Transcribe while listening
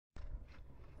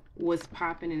What's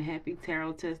popping in Happy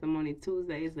Tarot Testimony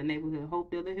Tuesday? Is the neighborhood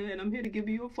hope dealer here, and I'm here to give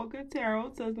you a fucking Tarot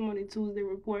Testimony Tuesday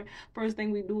report. First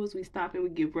thing we do is we stop and we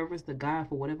give reverence to God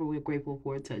for whatever we're grateful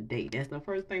for today. That's the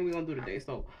first thing we're gonna do today.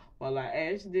 So while I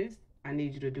ask this, I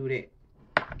need you to do that.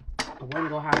 I wasn't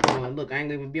gonna hop on. Look, I ain't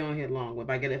gonna even be on here long. If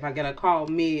I get a call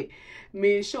mid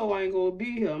show, I ain't gonna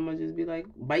be here. I'm gonna just be like,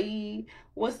 bye.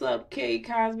 What's up, K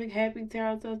Cosmic? Happy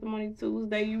Tarot Testimony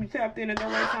Tuesday. You tapped in at the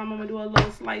right time. I'm gonna do a little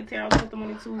slight Tarot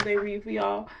Testimony Tuesday read for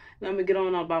y'all. Let me get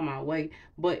on about my way.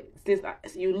 But since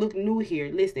you look new here,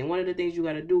 listen, one of the things you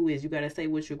gotta do is you gotta say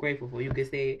what you're grateful for. You can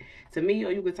say it to me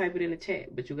or you can type it in the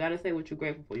chat, but you gotta say what you're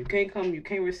grateful for. You can't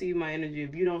receive my energy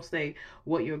if you don't say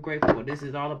what you're grateful for. This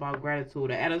is all about gratitude,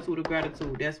 the attitude of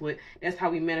gratitude. That's how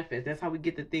we manifest. That's how we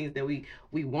get the things that we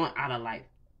want out of life.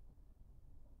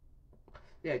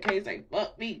 Yeah, can't say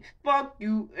fuck me, fuck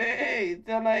you. Hey,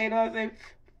 tell her, you know what I'm saying?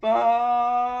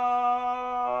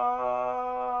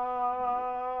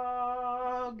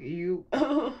 Fuck you.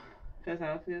 That's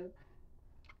how I feel.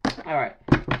 Alright.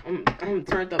 I'm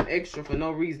turned up extra for no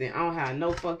reason. I don't have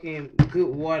no fucking good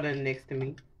water next to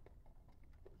me.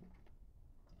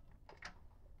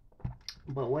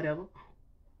 But whatever.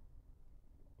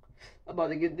 I'm about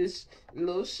to get this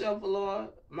little shuffle on.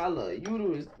 My little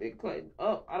uterus been cutting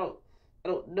up. I don't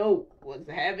know what's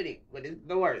happening, but it's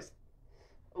the worst.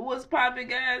 What's poppin',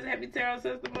 guys? Happy Tarot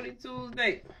Testimony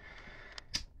Tuesday.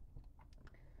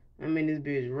 I'm in this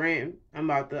bitch ranting.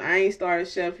 I ain't started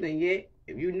shuffling yet.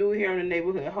 If you new here in the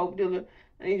neighborhood Hope Dealer,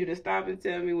 I need you to stop and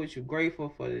tell me what you're grateful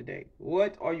for today.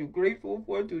 What are you grateful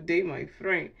for today, my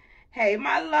friend? Hey,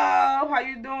 my love, how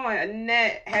you doing?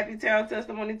 Annette, happy Tarot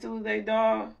Testimony Tuesday,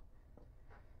 dog.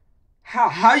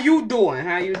 How you doing?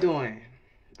 How you doing?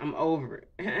 I'm over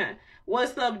it.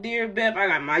 What's up, dear Beth? I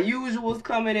got my usuals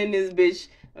coming in this bitch.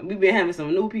 We been having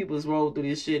some new peoples roll through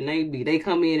this shit, and they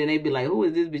come in and they be like, who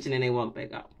is this bitch? And then they walk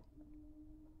back out.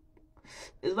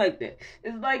 It's like that.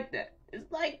 It's like that.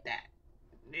 It's like that.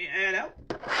 Yeah,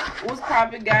 what's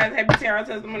poppin', guys? Happy Tarot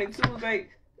Testimony Tuesday.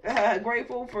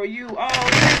 Grateful for you. Oh,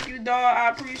 thank you, dog. I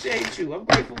appreciate you. I'm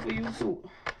grateful for you, too.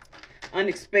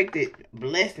 Unexpected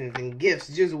blessings and gifts.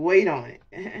 Just wait on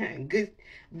it.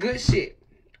 Good shit.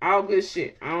 All good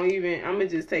shit. I'm gonna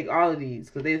just take all of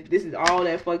these because this is all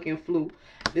that fucking flu.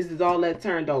 This is all that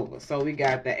turned over. So we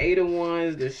got the 8 of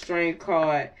Wands, the Strength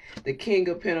card, the King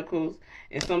of Pentacles,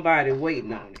 and somebody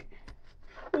waiting on it.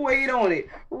 Wait on it.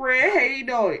 Wait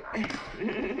on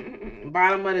it.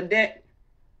 Bottom of the deck,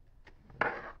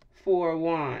 4 of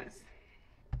Wands.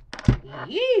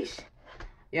 Yeesh.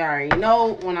 Y'all already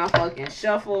know when I fucking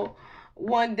shuffle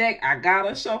one deck, I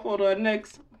gotta shuffle the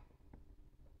next.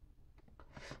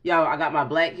 Y'all, I got my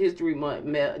Black History Month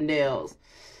nails.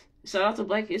 Shout out to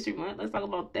Black History Month. Let's talk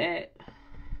about that.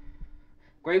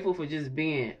 Grateful for just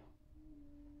being.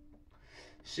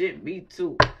 Shit, me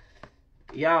too.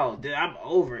 Y'all, I'm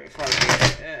over it. Fuck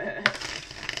it.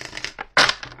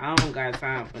 I don't got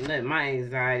time for nothing. My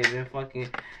anxiety been fucking.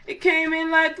 It came in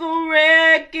like a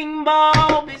wrecking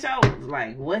ball. Bitch, I was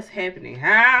like, what's happening?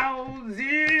 How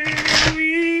did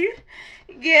we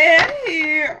get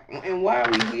here? And why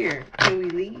are we here? Can we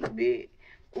leave, bitch?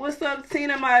 What's up,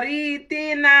 Tina Marie?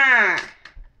 Tina.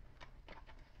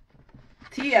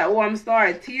 Tia. Oh, I'm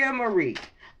sorry. Tia Marie.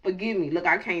 Forgive me. Look,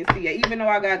 I can't see it. Even though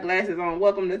I got glasses on.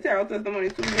 Welcome to Tarot Testimony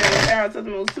Tuesday. Tarot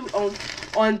Testimony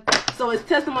on so it's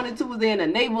Testimony Tuesday in the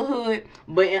neighborhood,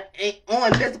 but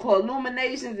on Mystical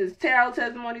Illuminations, it's Tarot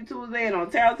Testimony Tuesday, and on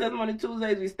Tarot Testimony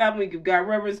Tuesdays, we stop and we give God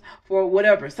reverence for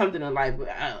whatever, something in life,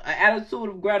 an attitude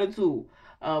of gratitude.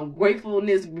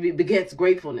 Gratefulness begets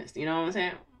gratefulness. You know what I'm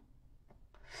saying?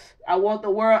 I want to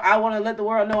let the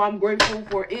world know I'm grateful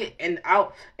for it, and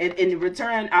in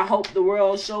return, I hope the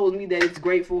world shows me that it's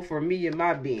grateful for me and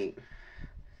my being.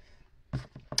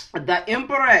 The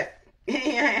Empress.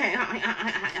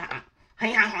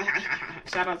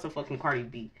 Shout out to fucking Cardi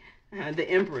B. The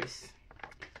Empress.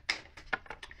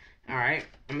 All right,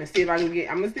 I'm gonna see if I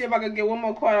can get one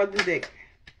more card out this deck.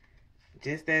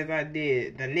 Just as I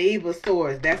did. The Knave of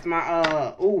Swords. That's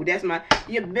my, that's my,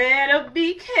 you better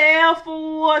be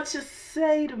careful what you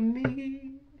say to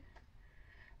me.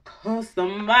 'Cause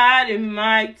somebody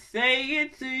might say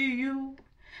it to you.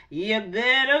 You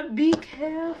better be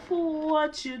careful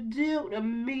what you do to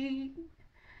me.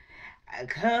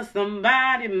 'Cause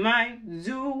somebody might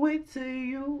do it to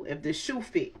you. If the shoe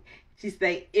fit. She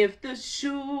say, if the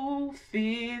shoe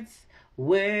fits,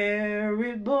 wear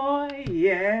it, boy.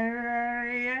 Yeah.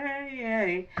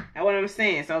 That's what I'm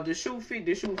saying. So if the shoe fit,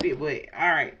 the shoe fit. But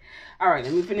all right.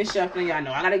 Let me finish shuffling. Y'all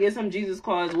know I gotta get some Jesus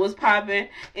cards. What's popping?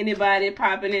 Anybody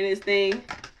popping in this thing?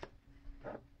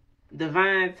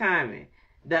 Divine timing.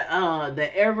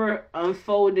 The ever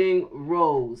unfolding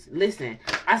rose. Listen,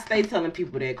 I stay telling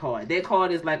people that card. That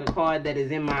card is like a card that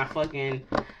is in my fucking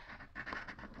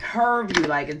purview.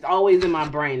 Like, it's always in my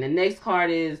brain. The next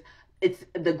card is, it's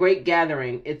the Great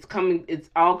Gathering. It's coming. It's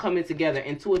all coming together.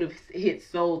 Intuitive hit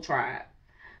Soul Tribe.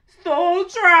 Soul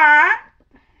Tribe.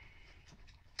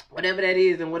 Whatever that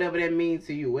is and whatever that means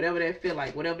to you. Whatever that feel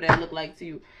like. Whatever that look like to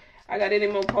you. I got any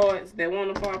more cards that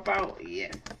want to pop out?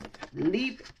 Yes.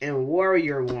 Leap and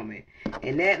Warrior Woman.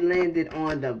 And that landed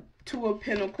on the Two of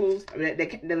Pentacles. That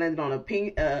landed on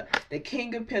the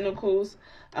King of Pentacles,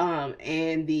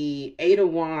 and the Eight of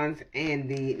Wands, and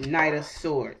the Knight of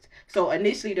Swords. So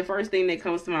initially, the first thing that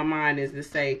comes to my mind is to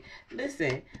say,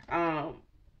 listen,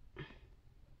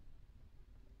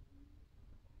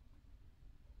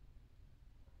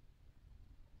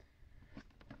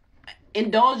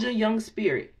 indulge your young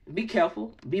spirit. Be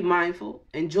careful. Be mindful.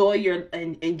 Enjoy your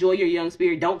young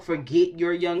spirit. Don't forget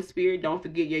your young spirit. Don't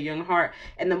forget your young heart.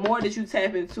 And the more that you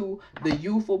tap into the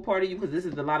youthful part of you, because this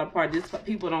is a lot of part. This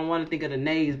people don't want to think of the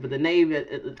knaves, but the knave.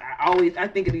 I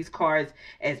think of these cards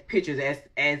as pictures,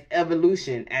 as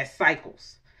evolution, as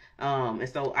cycles. And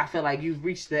so I feel like you've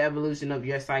reached the evolution of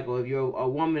your cycle. If you're a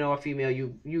woman or a female,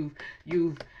 you've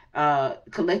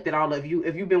collected all of you.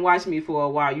 If you've been watching me for a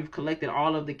while, you've collected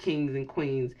all of the kings and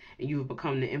queens, and you've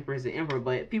become the empress and emperor.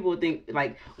 But people think,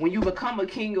 like, when you become a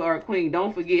king or a queen,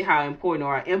 don't forget how important,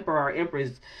 or an emperor or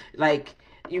empress, like,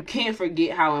 you can't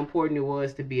forget how important it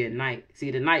was to be a knight.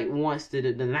 See, the knight wants to.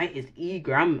 The knight is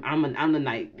eager. I'm the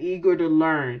knight, eager to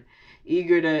learn,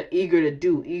 eager to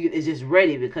do, is just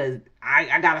ready, because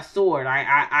I got a sword.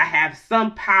 I have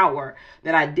some power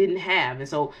that I didn't have. And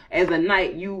so as a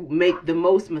knight, you make the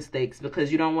most mistakes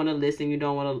because you don't want to listen. You're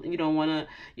no, as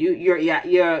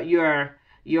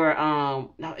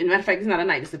a matter of fact, it's not a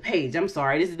knight, it's a page. I'm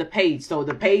sorry, this is the page. So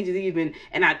the page is even,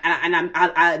 and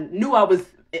I knew I was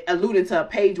alluding to a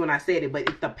page when I said it, but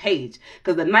it's the page,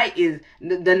 because the knight is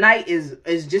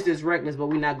just as reckless, but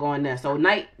we're not going there. So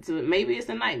knight, so maybe it's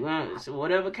a knight. Well, so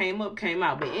whatever came up came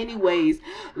out. But anyways,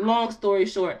 long story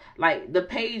short, like, the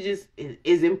page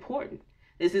is important.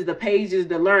 This is the pages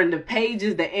to learn. The page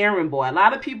is the errand boy. A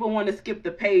lot of people want to skip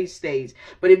the page stage,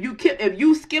 but if you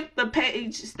skip the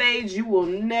page stage, you will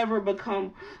never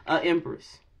become an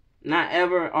empress. Not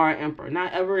ever, or an emperor.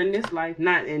 Not ever in this life.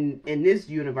 Not in this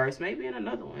universe. Maybe in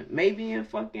another one. Maybe in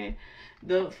when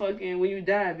you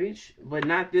die, bitch. But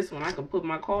not this one. I can put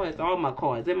my cards, all my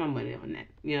cards, and my money on that.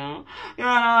 You know what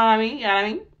I mean? You know what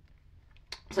I mean?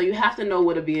 So you have to know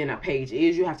what to be in a page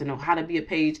is. You have to know how to be a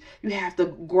page. You have to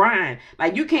grind.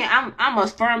 Like, you can't. I'm a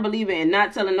firm believer in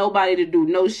not telling nobody to do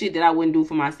no shit that I wouldn't do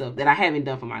for myself, that I haven't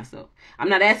done for myself. I'm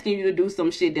not asking you to do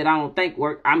some shit that I don't think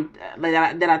work.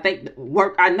 That I think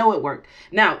work. I know it worked.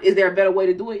 Now, is there a better way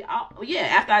to do it? Oh, yeah.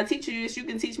 After I teach you this, you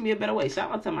can teach me a better way.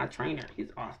 Shout out to my trainer.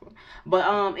 He's awesome. But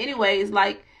anyways,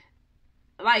 like.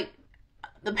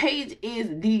 The page is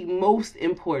the most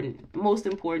important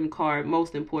card,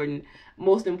 most important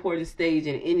stage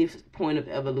in any point of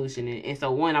evolution. And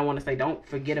so, one, I want to say, don't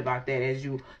forget about that as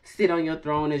you sit on your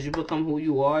throne, as you become who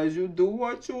you are, as you do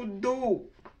what you do.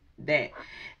 That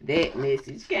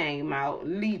message came out.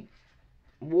 Leap,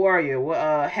 warrior.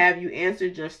 Have you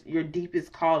answered your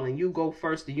deepest calling? You go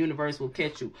first. The universe will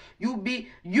catch you. You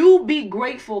be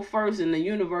grateful first, and the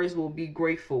universe will be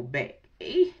grateful back.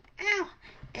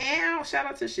 Ow. Shout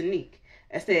out to Shanique.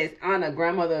 It says, Anna,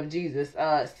 grandmother of Jesus,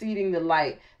 seeding the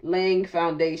light, laying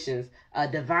foundations, a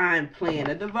divine plan.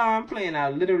 I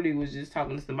literally was just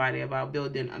talking to somebody about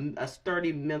building a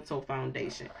sturdy mental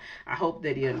foundation. I hope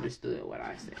that he understood what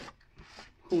I said.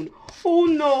 Who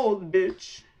knows,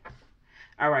 bitch?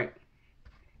 All right.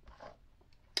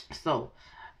 So,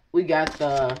 we got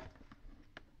the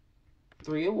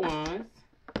Three of Wands.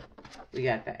 We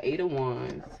got the Eight of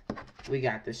Wands. We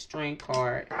got the Strength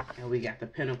card, and we got the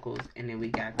Pentacles, and then we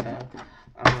got the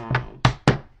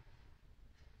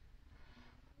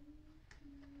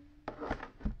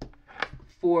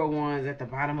Four of Wands at the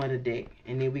bottom of the deck,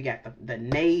 and then we got the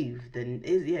Knave.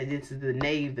 This is the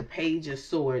Knave, the Page of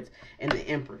Swords, and the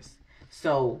Empress.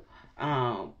 So,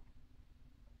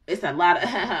 it's a lot of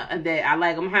that. I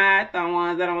like them high. The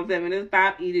ones that don't tell me to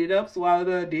stop, eat it up, swallow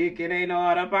the dick. It ain't no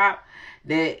other pop.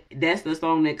 That's the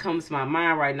song that comes to my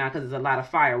mind right now, because there's a lot of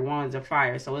fire. Wands are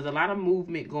fire, so there's a lot of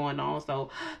movement going on. So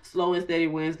slow and steady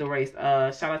wins the race.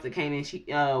 Shout out to Kanan. She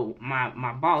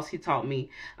my boss, he taught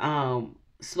me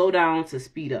slow down to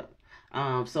speed up.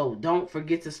 So don't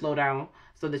forget to slow down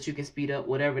so that you can speed up,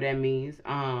 whatever that means.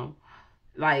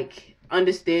 Like,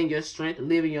 understand your strength,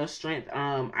 live in your strength.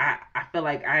 I feel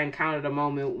like I encountered a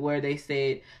moment where they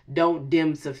said, don't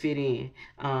dim to fit in.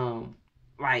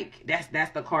 like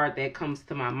that's the card that comes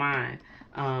to my mind.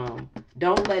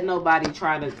 Don't let nobody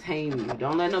try to tame you.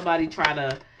 Don't let nobody try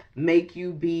to make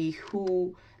you be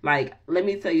who. Like, let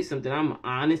me tell you something. I'm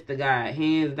honest to God,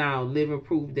 hands down, living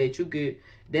proof that you could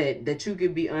that you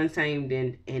could be untamed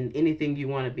in anything you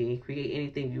want to be and create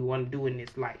anything you want to do in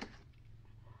this life.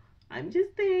 I'm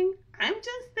just saying.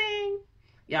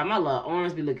 Yeah, my little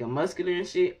arms be looking muscular and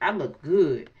shit. I look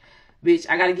good. Bitch,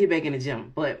 I gotta get back in the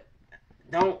gym. But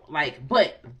don't like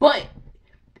but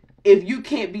if you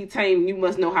can't be tamed, you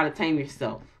must know how to tame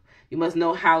yourself. You must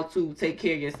know how to take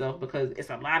care of yourself, because it's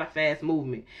a lot of fast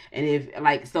movement. And if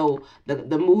like, so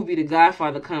the movie The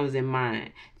Godfather comes in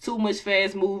mind. Too much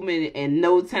fast movement and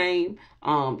no tame.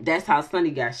 That's how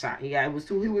Sonny got shot. He was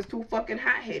too fucking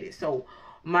hot headed. So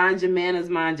mind your manners,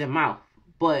 mind your mouth.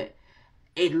 But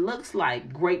it looks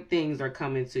like great things are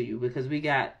coming to you, because we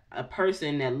got a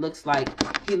person that looks like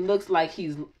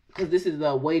he's, because this is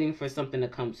a waiting for something to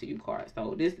come to you card.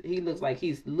 So he looks like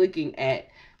he's looking at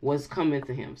what's coming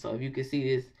to him. So if you can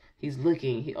see this, he's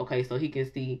looking. Okay, so he can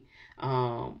see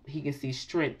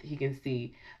strength. He can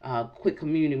see quick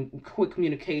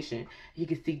communication. He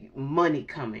can see money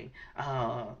coming.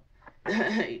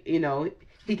 You know,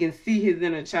 he can see his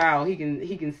inner child. He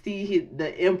can see the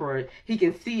emperor. He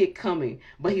can see it coming.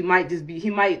 But he might just be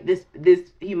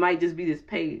this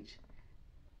page.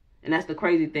 And that's the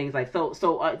crazy things. Like, so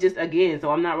just again, so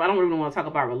I don't really want to talk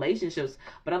about relationships,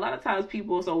 but a lot of times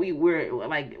people, so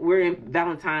we're in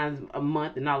Valentine's a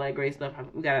month and all that great stuff. I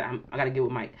gotta get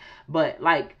with Mike. But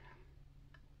like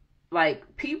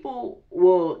people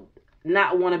will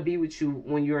not want to be with you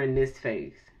when you're in this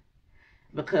phase,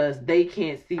 because they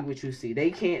can't see what you see. They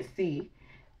can't see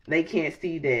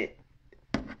that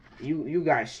you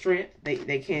got strength.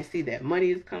 They can't see that money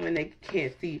is coming. They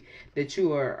can't see that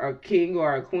you are a king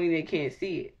or a queen. They can't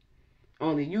see it.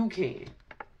 Only you can.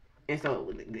 And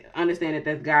so understand that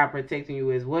that's God protecting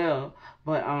you as well.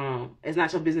 But it's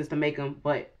not your business to make them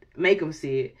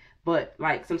see it. But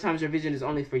like, sometimes your vision is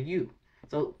only for you.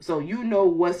 So you know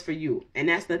what's for you. And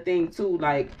that's the thing too.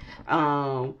 Like,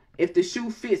 if the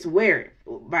shoe fits, wear it.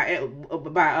 By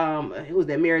who's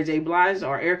that, Mary J. Blige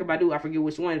or Erykah Badu? I forget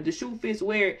which one. If the shoe fits,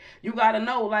 wear it. You gotta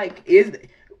know, like,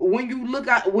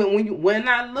 when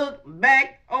I look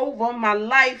back over my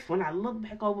life, and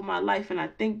I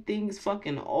think things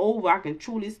fucking over, I can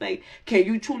truly say, can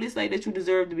you truly say that you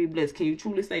deserve to be blessed? Can you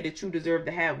truly say that you deserve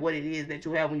to have what it is that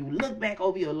you have when you look back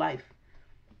over your life?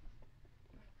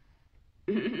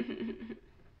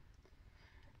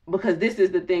 Because this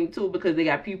is the thing too, because they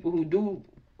got people who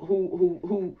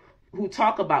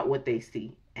talk about what they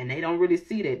see, and they don't really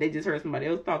see that. They just heard somebody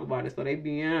else talk about it, so they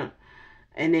be and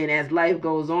then as life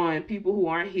goes on, people who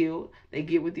aren't healed, they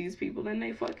get with these people and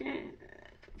they fucking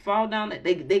fall down.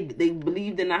 They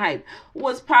believed in the hype.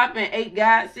 What's popping? 8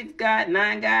 God, 6 God,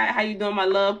 9 God. How you doing, my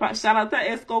love? Shout out to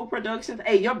Esco Productions.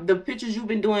 Hey, the pictures you've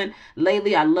been doing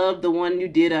lately, I love the one you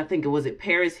did. I think it was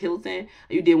Paris Hilton.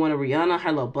 You did one of Rihanna.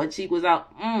 Her little butt cheek was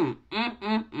out.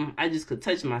 I just could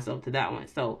touch myself to that one.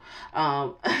 So,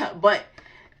 but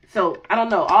so I don't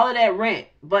know all of that rant,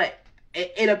 but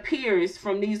it appears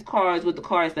from these cards what the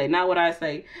cards say, not what I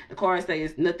say. The cards say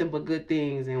it's nothing but good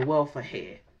things and wealth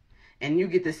ahead. And you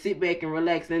get to sit back and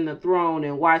relax in the throne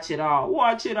and watch it all.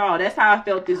 Watch it all. That's how I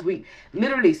felt this week.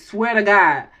 Literally, swear to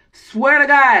God,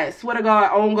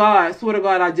 on God, swear to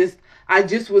God, I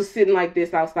just was sitting like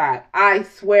this outside. I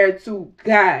swear to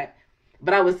God.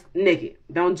 But I was naked.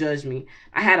 Don't judge me.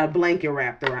 I had a blanket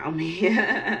wrapped around me.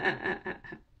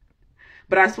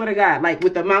 But I swear to God, like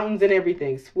with the mountains and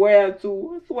everything. Swear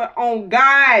on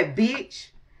God, bitch.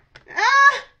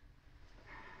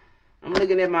 I'm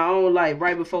looking at my own life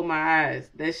right before my eyes.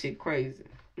 That shit crazy.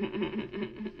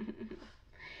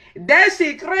 That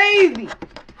shit crazy.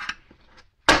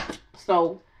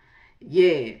 So,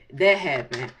 yeah, that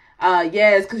happened.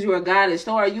 Yes, because you're a goddess.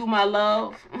 So are you, my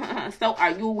love. So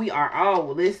are you. We are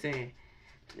all. Listen,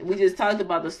 we just talked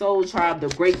about the soul tribe, the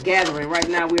great gathering. Right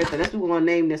now, that's what we're going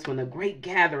to name this one, the great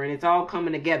gathering. It's all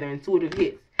coming together. Intuitive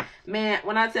hits. Man,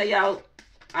 when I tell y'all,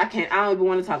 I don't even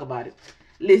want to talk about it.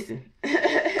 Listen.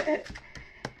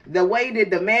 The way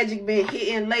that the magic been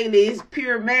hitting lately is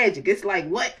pure magic. It's like,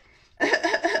 what?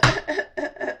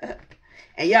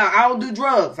 And y'all, I don't do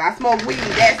drugs. I smoke weed.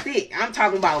 That's it. I'm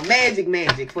talking about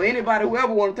magic. For anybody who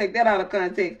ever want to take that out of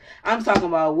context, I'm talking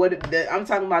about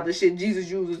the shit Jesus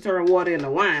used to turn water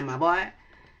into wine, my boy.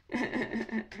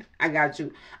 I got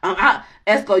you.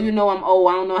 Esco, you know I'm old.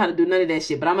 I don't know how to do none of that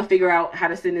shit, but I'm gonna figure out how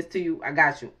to send this to you. I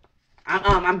got you.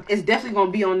 It's definitely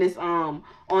gonna be on this. I'm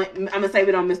gonna save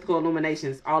it on Mystical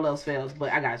Illuminations. All else fails,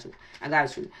 but I got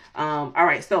you. All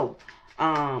right. So,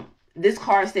 this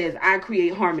card says, I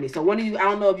create harmony. So one of you, I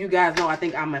don't know if you guys know, I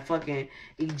think I'm a fucking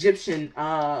Egyptian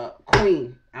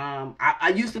queen.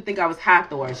 I used to think I was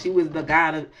Hathor. She was the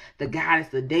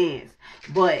goddess of dance.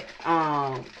 But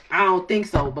I don't think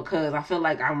so, because I feel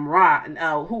like I'm Ra.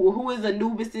 Who is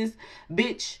Anubis's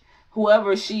bitch?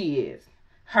 Whoever she is.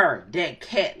 Her, that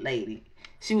cat lady.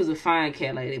 She was a fine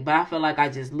cat lady, but I feel like I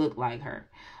just looked like her.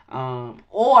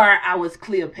 Or I was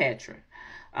Cleopatra.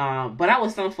 But I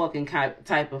was some fucking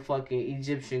type of fucking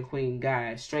Egyptian queen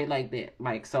guy, straight like that.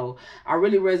 Like, so I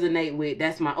really resonate with,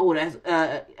 that's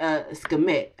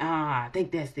Skemet. I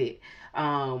think that's it.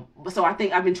 So I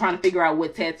think I've been trying to figure out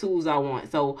what tattoos I want.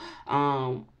 So,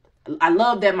 I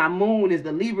love that my moon is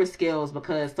the Libra scales,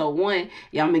 because so one,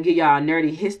 yeah, I'm gonna give y'all a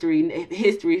nerdy history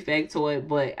factoid,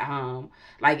 but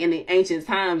like in the ancient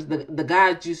times, the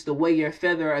gods used to weigh your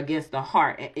feather against the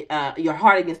heart, your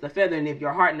heart against the feather, and if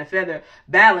your heart and the feather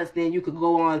balanced, then you could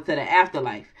go on to the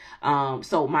afterlife.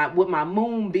 So with my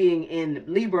moon being in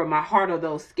Libra, my heart are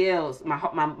those scales, my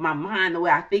mind, the way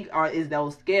I think is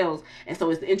those scales, and so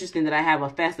it's interesting that I have a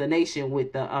fascination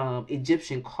with the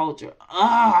Egyptian culture.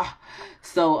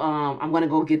 So I'm gonna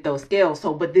go get those scales.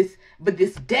 So but this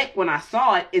deck, when I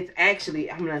saw it, it's actually,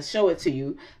 I'm gonna show it to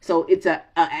you. So it's a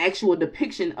actual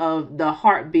depiction of the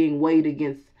heart being weighed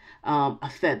against a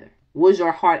feather. Was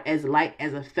your heart as light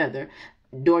as a feather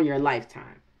during your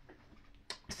lifetime?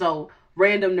 So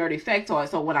random nerdy factoid.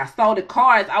 So when I saw the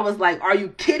cards, I was like, are you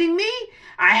kidding me?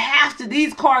 I have to.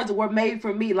 These cards were made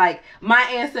for me. Like my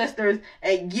ancestors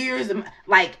at years,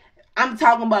 like I'm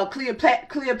talking about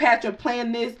Cleopatra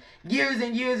playing this years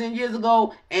and years and years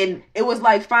ago, and it was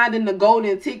like finding the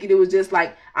golden ticket. It was just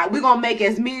like, we're gonna make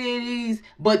as many of these,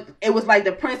 but it was like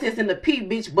the Princess and the Pea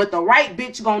bitch, but the right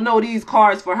bitch gonna know these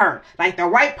cards for her. Like the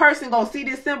right person gonna see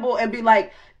this symbol and be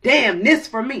like, damn, this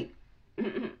for me.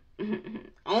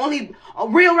 Only a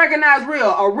real recognize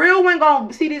real. A real one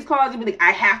gonna see these cards and be like,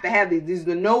 I have to have these. There's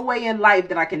no way in life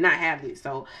that I cannot have this.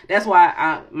 So that's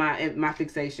why my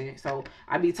fixation. So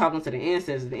I be talking to the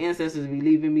ancestors. The ancestors be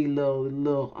leaving me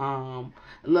little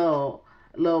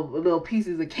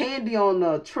pieces of candy on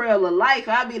the trail of life.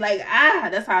 I be like,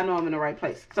 that's how I know I'm in the right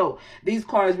place. So these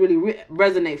cards really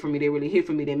resonate for me. They really hit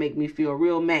for me. They make me feel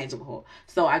real magical.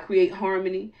 So I create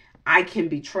harmony. I can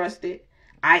be trusted.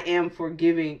 I am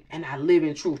forgiving, and I live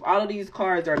in truth. All of these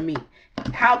cards are me.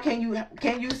 How can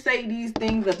you say these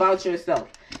things about yourself?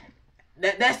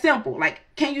 That's simple. Like,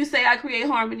 can you say I create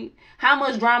harmony? How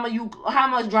much drama you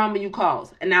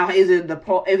cause? And now is it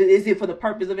for the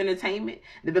purpose of entertainment?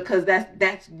 Because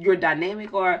that's your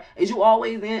dynamic, or is you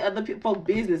always in other folk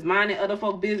business, minding other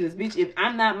folk business? Bitch, if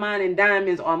I'm not minding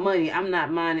diamonds or money, I'm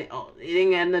not minding. It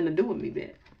ain't got nothing to do with me,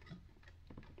 bitch.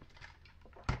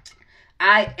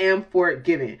 I am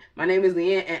forgiving. My name is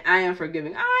Leanne, and I am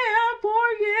forgiving. I am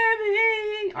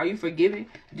forgiving. Are you forgiving?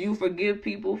 Do you forgive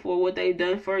people for what they've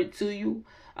done to you?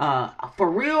 For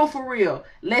real.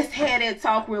 Let's have that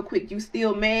talk real quick. You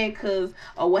still mad because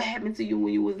of what happened to you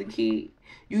when you was a kid?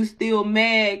 You still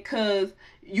mad because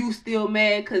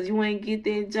you ain't get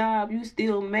that job? You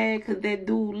still mad because that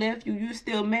dude left you? You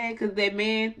still mad because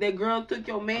that girl took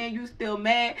your man? You still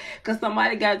mad because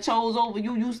somebody got chose over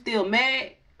you? You still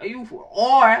mad?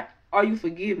 Are you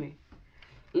forgiving?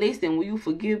 Listen, when you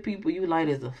forgive people, you light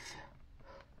as a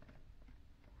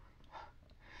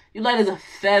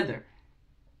feather.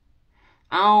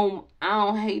 I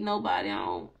don't hate nobody.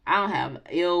 I don't have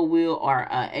ill will or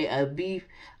a beef.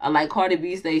 Like Cardi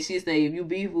B she say, if you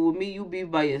beef with me, you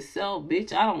beef by yourself,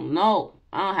 bitch. I don't know.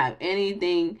 I don't have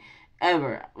anything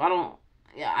ever.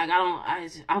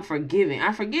 I'm forgiving.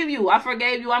 I forgive you. I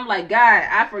forgave you. I'm like, God,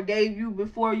 I forgave you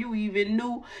before you even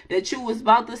knew that you was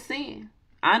about to sin.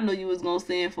 I knew you was going to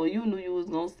sin before you knew you was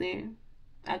going to sin.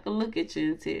 I could look at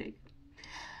you and tell you.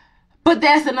 But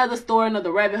that's another story,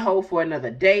 another rabbit hole for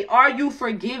another day. Are you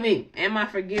forgiving? Am I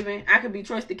forgiving? I can be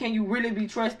trusted. Can you really be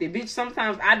trusted? Bitch,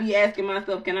 sometimes I be asking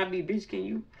myself, can I be, bitch, can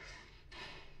you?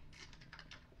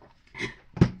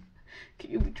 Can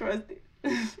you be trusted?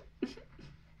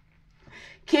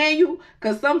 Can you?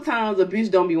 Because sometimes a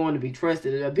bitch don't be wanting to be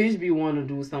trusted. A bitch be wanting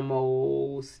to do some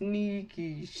old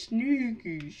sneaky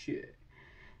shit.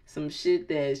 Some shit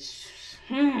that's...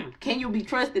 Can you be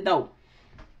trusted, though?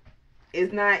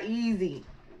 It's not easy.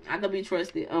 I can be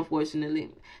trusted,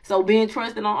 unfortunately. So being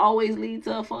trusted don't always lead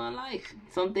to a fun life.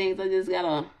 Some things I just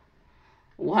gotta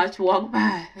walk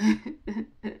by.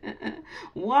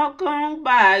 Walk on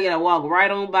by. I gotta walk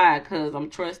right on by because I'm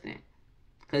trusting.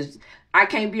 Because I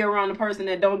can't be around a person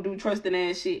that don't do trusting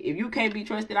ass shit. If you can't be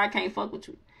trusted, I can't fuck with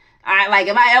you.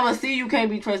 If I ever see you can't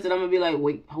be trusted, I'm going to be like,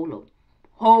 wait, hold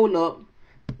up.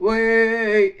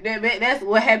 Wait. That's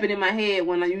what happened in my head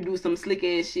when you do some slick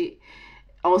ass shit.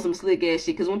 On some slick ass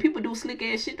shit. Because when people do slick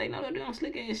ass shit, they know they're doing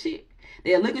slick ass shit.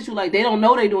 They'll look at you like they don't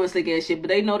know they doing slick ass shit, but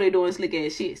they know they doing slick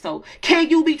ass shit. So, can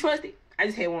you be trusted? I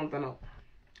just had one to know.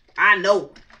 I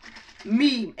know.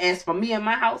 Me, as for me and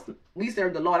my house, we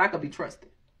serve the Lord. I could be trusted.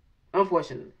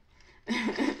 Unfortunately.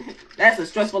 That's a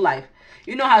stressful life.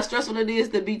 You know how stressful it is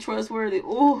to be trustworthy?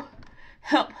 Ooh,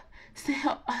 help. Say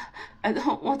help. I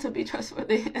don't want to be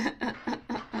trustworthy.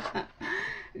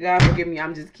 God forgive me.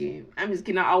 I'm just kidding. I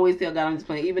always tell God I'm just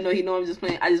playing. Even though he know I'm just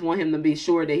playing, I just want him to be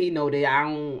sure that he know that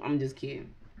I'm just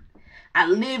kidding. I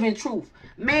live in truth.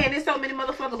 Man, there's so many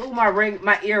motherfuckers. Ooh,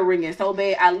 my ear ringing so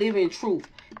bad. I live in truth.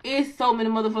 It's so many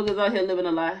motherfuckers out here living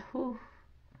a lie. Whew.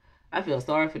 I feel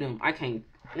sorry for them. I can't.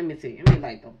 Let me tell you. I mean,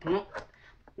 like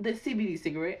the CBD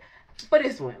cigarette. But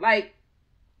this one, like,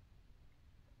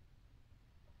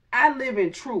 I live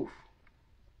in truth.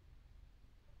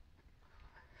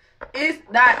 It's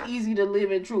not easy to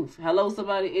live in truth. Hello,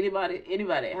 somebody, anybody.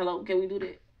 Hello, can we do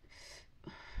that?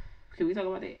 Can we talk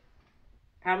about that?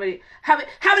 How many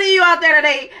of you out there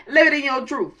today living in your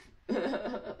truth?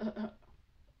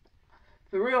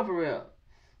 For real.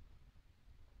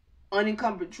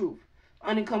 Unencumbered truth.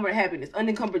 Unencumbered happiness.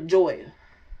 Unencumbered joy.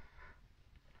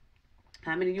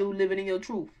 How many of you living in your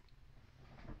truth?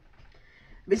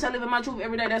 Bitch, I live in my truth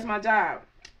every day. That's my job.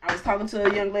 I was talking to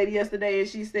a young lady yesterday,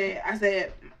 and I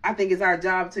said, I think it's our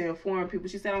job to inform people.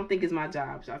 She said, I don't think it's my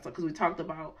job. Because we talked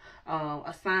about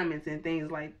assignments and things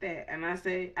like that. And I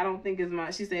said, I don't think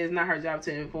it's she said it's not her job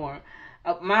to inform.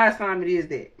 My assignment is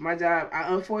that. My job,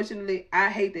 unfortunately, I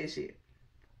hate that shit.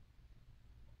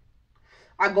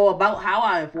 I go about how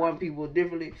I inform people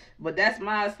differently, but that's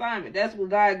my assignment. That's what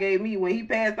God gave me. When he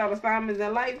passed out assignments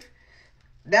in life,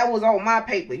 that was on my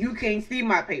paper. You can't see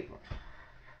my paper.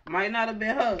 Might not have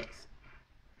been hers.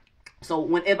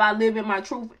 So if I live in my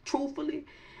truth, truthfully,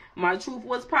 my truth,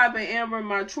 what's popping, Amber?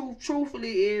 My truth,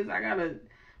 truthfully, is I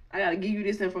gotta give you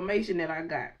this information that I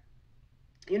got.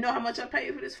 You know how much I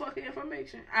paid for this fucking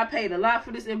information? I paid a lot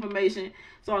for this information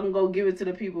so I can go give it to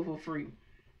the people for free.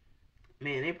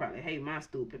 Man, they probably hate my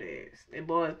stupid ass. They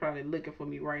boys probably looking for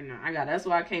me right now. That's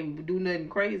why I can't do nothing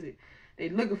crazy. They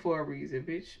looking for a reason,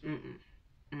 bitch.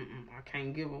 I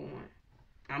can't give them one.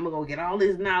 I'm gonna go get all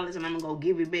this knowledge and I'm gonna go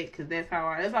give it back because that's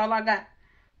all I got.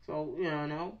 So, you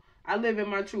know, I live in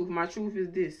my truth. My truth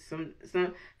is this.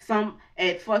 Some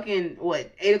at fucking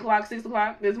 8 o'clock, 6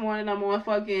 o'clock this morning, I'm on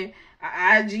fucking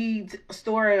IG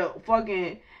story,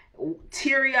 fucking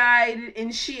teary-eyed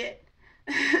and shit.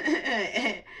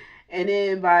 And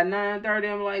then by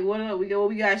 9:30, I'm like, what up? We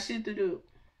got shit to do.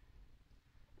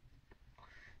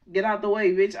 Get out the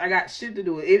way, bitch. I got shit to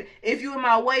do. If you in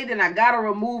my way, then I gotta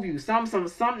remove you.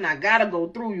 Something I gotta go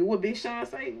through you. What Big Sean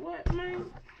say? What, man?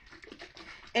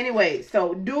 Anyway,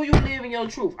 so do you live in your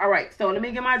truth? All right, so let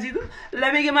me get my Jesus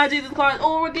card.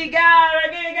 Oh, Ricky girl.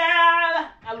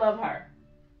 I love her.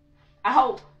 I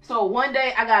hope. So one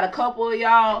day, I got a couple of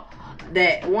y'all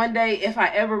that one day, if I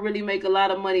ever really make a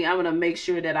lot of money, I'm going to make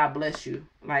sure that I bless you.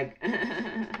 Like,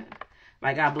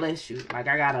 like I bless you. Like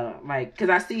I gotta, like, cause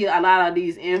I see a lot of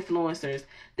these influencers,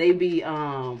 they be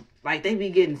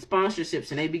getting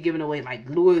sponsorships and they be giving away like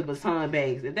Louis Vuitton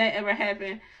bags. If that ever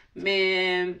happened,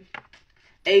 man,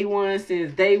 A1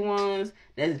 since day ones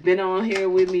that's been on here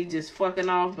with me just fucking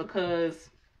off because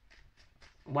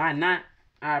why not?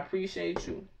 I appreciate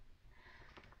you.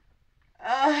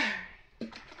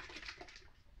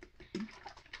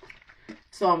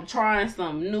 So I'm trying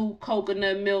some new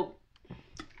coconut milk.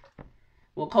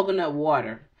 Well, coconut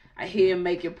water. I hear it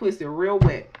make your pussy real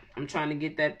wet. I'm trying to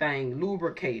get that thing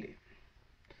lubricated.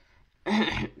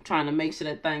 Trying to make sure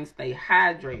that thing stay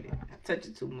hydrated. I touch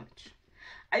it too much.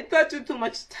 I touch it too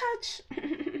much. Touch.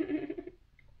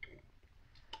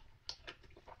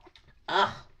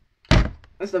 Ugh.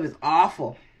 That stuff is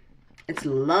awful. It's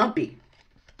lumpy.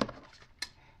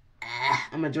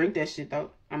 I'm going to drink that shit,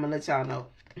 though. I'm going to let y'all know.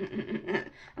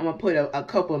 I'm going to put a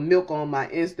cup of milk on my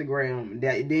Instagram.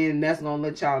 Then that's going to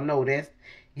let y'all know.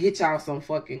 Get y'all some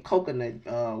fucking coconut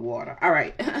water. All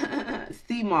right.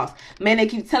 Sea moss. Man, they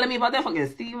keep telling me about that fucking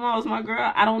sea moss, my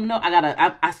girl. I don't know.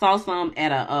 I saw some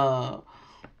at a,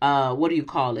 what do you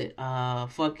call it?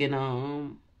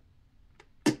 Fucking,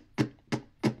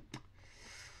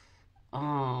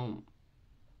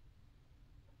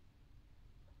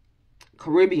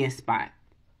 Caribbean spot.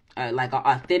 Like an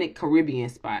authentic Caribbean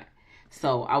spot.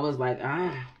 So I was like,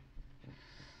 I'm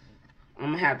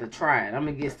gonna have to try it. I'm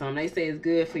gonna get some. They say it's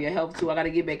good for your health too. I gotta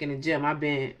get back in the gym. I've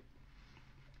been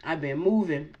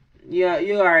moving. Yeah,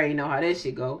 you already know how that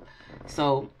shit go.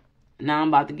 So now I'm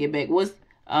about to get back.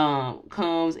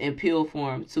 comes in pill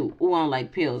form too. Ooh, I don't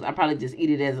like pills. I probably just eat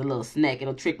it as a little snack.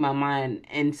 It'll trick my mind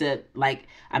into like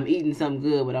I'm eating something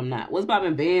good, but I'm not. What's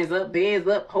poppin'? Bands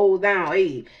up, hold down,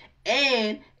 hey.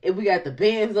 And if we got the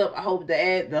bands up, I hope to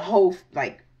add the whole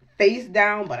like face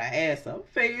down, but I ass up,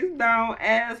 face down,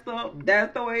 ass up.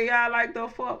 That's the way I like to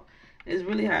fuck. It's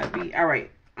really how it be. All right,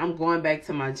 I'm going back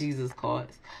to my Jesus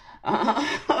cards.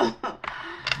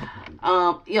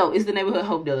 Yo, it's the neighborhood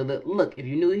hope dealer. Look, if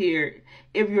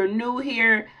you're new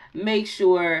here, make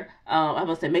sure I'm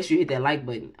gonna say make sure you hit that like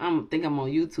button. I think I'm on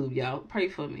YouTube, y'all. Pray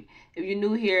for me. If you're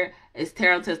new here, it's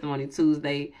Tarot Testimony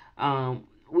Tuesday.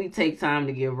 We take time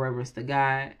to give reverence to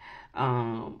God.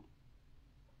 I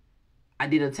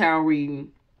did a tarot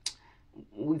reading.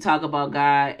 We talk about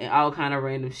God and all kind of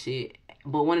random shit.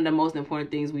 But one of the most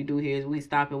important things we do here is we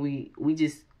stop and we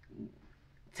just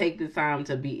take the time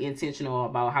to be intentional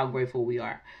about how grateful we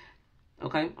are.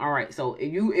 Okay? All right. So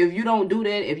if you don't do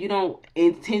that, if you don't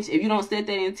set that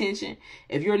intention,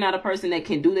 if you're not a person that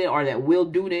can do that or that will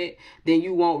do that, then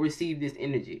you won't receive this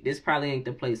energy. This probably ain't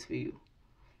the place for you.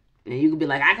 And you can be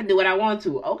like, I can do what I want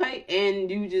to. Okay. And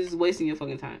you just wasting your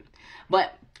fucking time.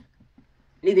 But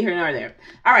neither here nor there.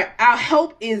 All right. Our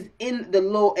help is in the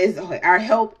Lord. Our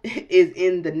help is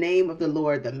in the name of the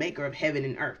Lord, the maker of heaven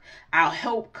and earth. Our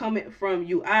help coming from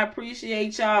you. I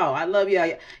appreciate y'all. I love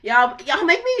y'all. Y'all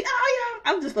make me,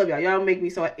 I just love y'all. Y'all make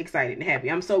me so excited and happy.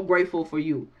 I'm so grateful for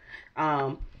you.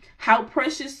 How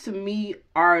precious to me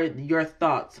are your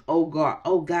thoughts. Oh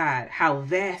God, how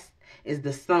vast is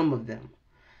the sum of them.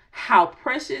 How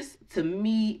precious to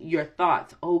me your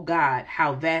thoughts. Oh God,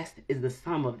 how vast is the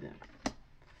sum of them.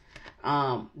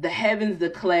 The heavens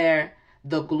declare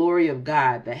the glory of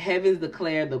God. The heavens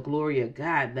declare the glory of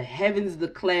God. The heavens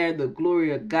declare the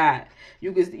glory of God.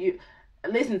 You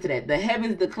listen to that. The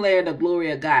heavens declare the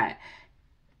glory of God.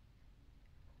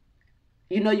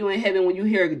 You know you're in heaven when you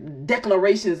hear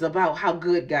declarations about how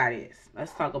good God is.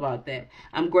 Let's talk about that.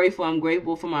 I'm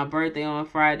grateful for my birthday on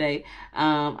Friday.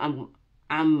 I'm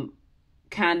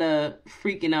kind of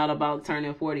freaking out about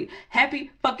turning 40.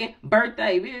 Happy fucking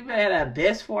birthday. We had the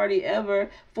best 40 ever.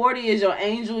 40 is your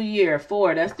angel year.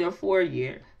 4, that's your 4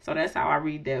 year. So that's how I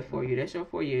read that for you. That's your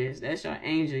 4 years. That's your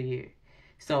angel year.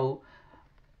 So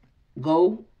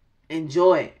go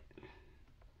enjoy it.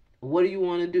 What do you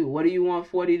want to do? What do you want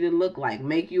 40 to look like?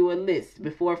 Make you a list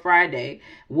before Friday.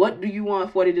 What do you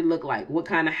want 40 to look like? What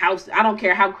kind of house? I don't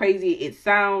care how crazy it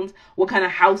sounds. What kind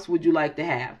of house would you like to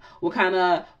have? What kind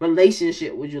of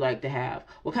relationship would you like to have?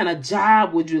 What kind of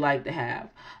job would you like to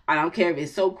have? I don't care if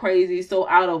it's so crazy, so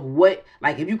out of what.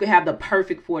 Like if you could have the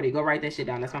perfect 40, go write that shit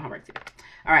down. That's my homework today.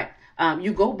 All right.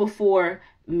 You go before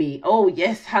me. Oh,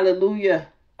 yes. Hallelujah.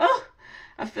 Oh,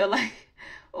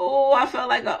 I feel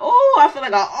like a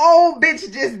old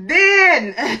bitch just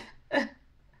did.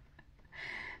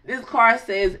 This card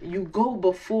says, you go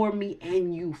before me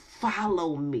and you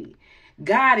follow me.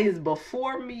 God is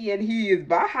before me and he is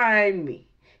behind me.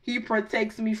 He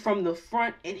protects me from the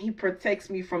front and he protects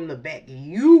me from the back.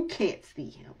 You can't see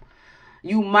him.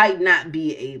 You might not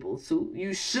be able to.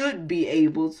 You should be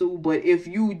able to, but if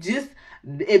you just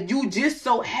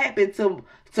so happen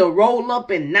to roll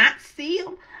up and not see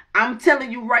him, I'm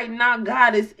telling you right now,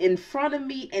 God is in front of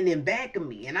me and in back of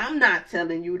me. And I'm not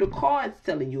telling you, the card's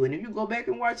telling you. And if you go back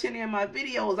and watch any of my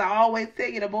videos, I always tell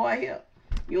you the boy here.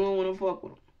 You don't want to fuck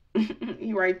with him.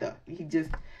 He right there. He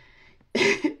just,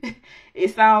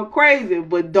 it sounds crazy,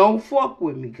 but don't fuck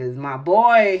with me. Because my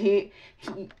boy,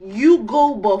 you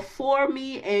go before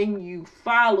me and you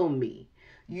follow me.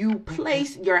 You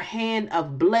place your hand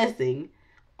of blessing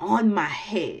on my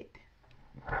head.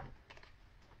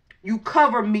 You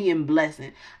cover me in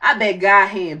blessing. I bet God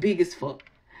hand big as fuck.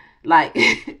 Like,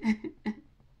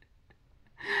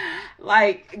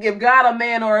 like if God a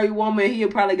man or a woman, he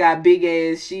probably got big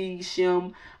ass she,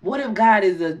 shim. What if God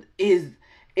is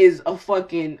a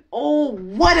fucking,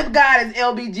 what if God is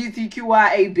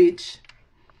LBGTQIA bitch?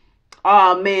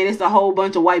 Oh man, it's a whole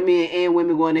bunch of white men and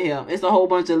women going to hell. It's a whole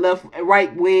bunch of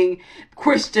right wing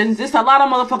Christians. It's a lot of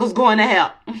motherfuckers going to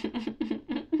hell.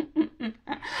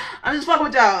 I'm just fucking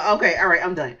with y'all. Okay, all right,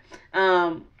 I'm done.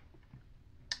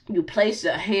 You place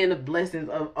your hand of blessings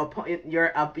upon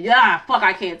your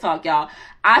I can't talk, y'all.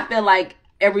 I feel like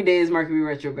every day is Mercury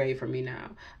retrograde for me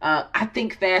now. I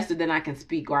think faster than I can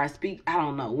speak, or I speak, I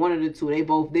don't know, one of the two. They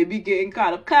be getting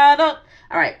caught up.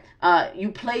 All right.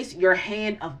 You place your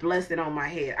hand of blessing on my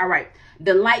head. All right.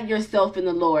 Delight yourself in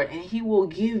the Lord, and he will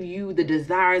give you the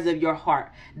desires of your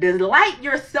heart. Delight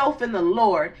yourself in the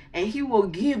Lord, and he will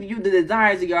give you the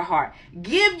desires of your heart.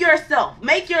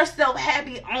 Make yourself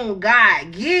happy on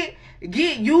God.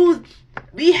 Use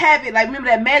Be happy. Like, remember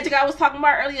that magic I was talking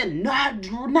about earlier?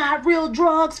 Not real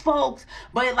drugs, folks.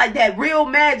 But like that real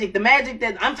magic. The magic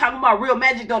that I'm talking about, real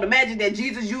magic though. The magic that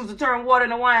Jesus used to turn water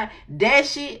into wine. That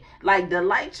shit. Like,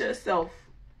 delight yourself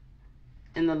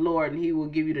in the Lord, and he will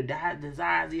give you the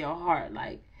desires of your heart.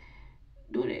 Like,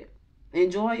 do that.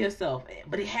 Enjoy yourself.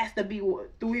 But it has to be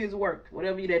through his work.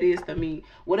 Whatever that is to me.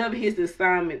 Whatever his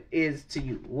assignment is to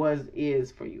you.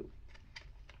 Is for you.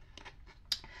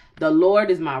 The Lord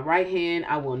is my right hand.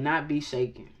 I will not be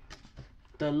shaken.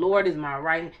 The Lord is my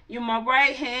right hand. You're my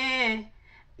right hand.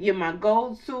 You're my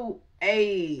go-to.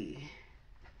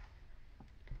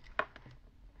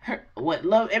 What?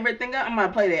 Love everything up? I'm going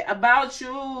to play that. About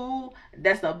you.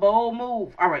 That's a bold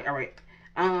move. All right.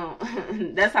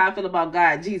 That's how I feel about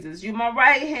God. Jesus, you my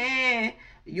right hand.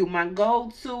 You my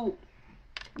go-to.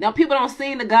 Now, people don't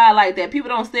sing to God like that. People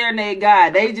don't serenade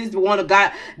God. They just want to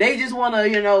God. They just want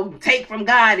to, take from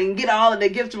God and get all of the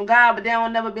gifts from God. But they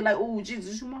don't never be like, oh,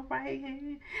 Jesus, you my right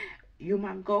hand. You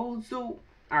my go-to. All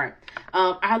right.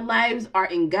 Our lives are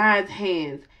in God's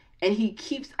hands, and he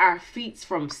keeps our feet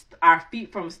from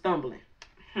stumbling.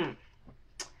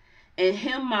 In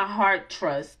him my heart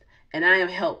trusts, and I am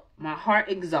helped. My heart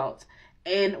exalts,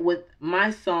 and with my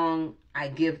song I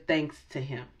give thanks to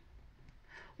him.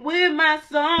 With my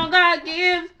song, I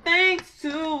give thanks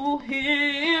to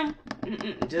him.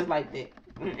 Just like that.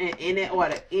 In that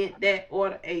order. In that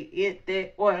order. In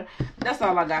that order. That's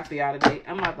all I got for y'all today.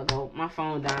 I'm about to go. My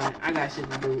phone dying. I got shit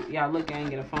to do. Y'all look, I ain't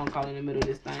get a phone call in the middle of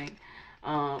this thing.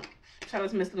 Shout out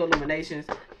to Mystical Illuminations.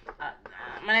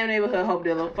 My name is Neighborhood Hope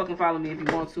Dealer. Fucking follow me if you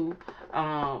want to.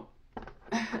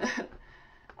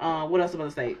 What else am I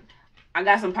gonna say? I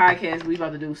got some podcasts we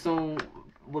about to do soon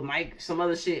with Mike, some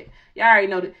other shit. Y'all already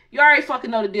know that. You already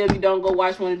fucking know the deal. If you don't, go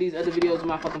watch one of these other videos with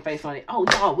my fucking face on it. Oh,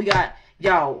 y'all, we got,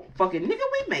 fucking nigga,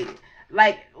 we made it.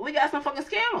 Like, we got some fucking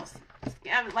scammers.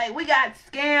 Like, we got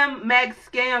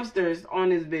scamsters on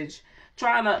this bitch.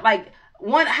 Trying to, like,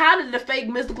 how did the fake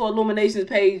Mystical Illuminations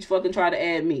page fucking try to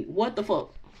add me? What the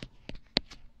fuck?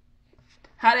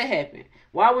 How that happen?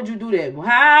 Why would you do that?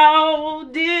 How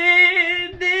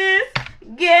did this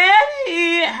get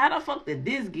here? How the fuck did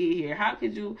this get here? How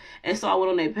could you? And so I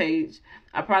went on their page.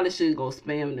 I probably should go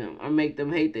spam them or make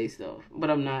them hate they stuff, but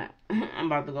I'm not. I'm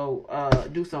about to go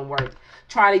do some work.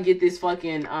 Try to get this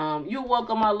fucking you're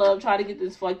welcome, my love. Try to get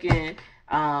this fucking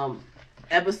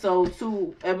episode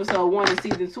 1 of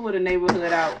season 2 of the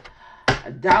Neighborhood out. I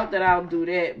doubt that I'll do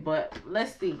that, but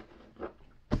let's see.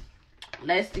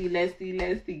 Let's see. Let me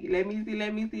see.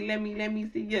 Let me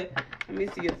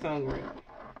see your tongue ring.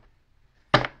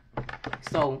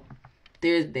 So,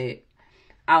 there's that.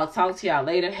 I'll talk to y'all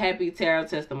later. Happy Tarot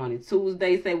Testimony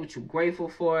Tuesday. Say what you're grateful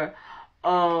for.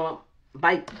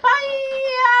 Bye.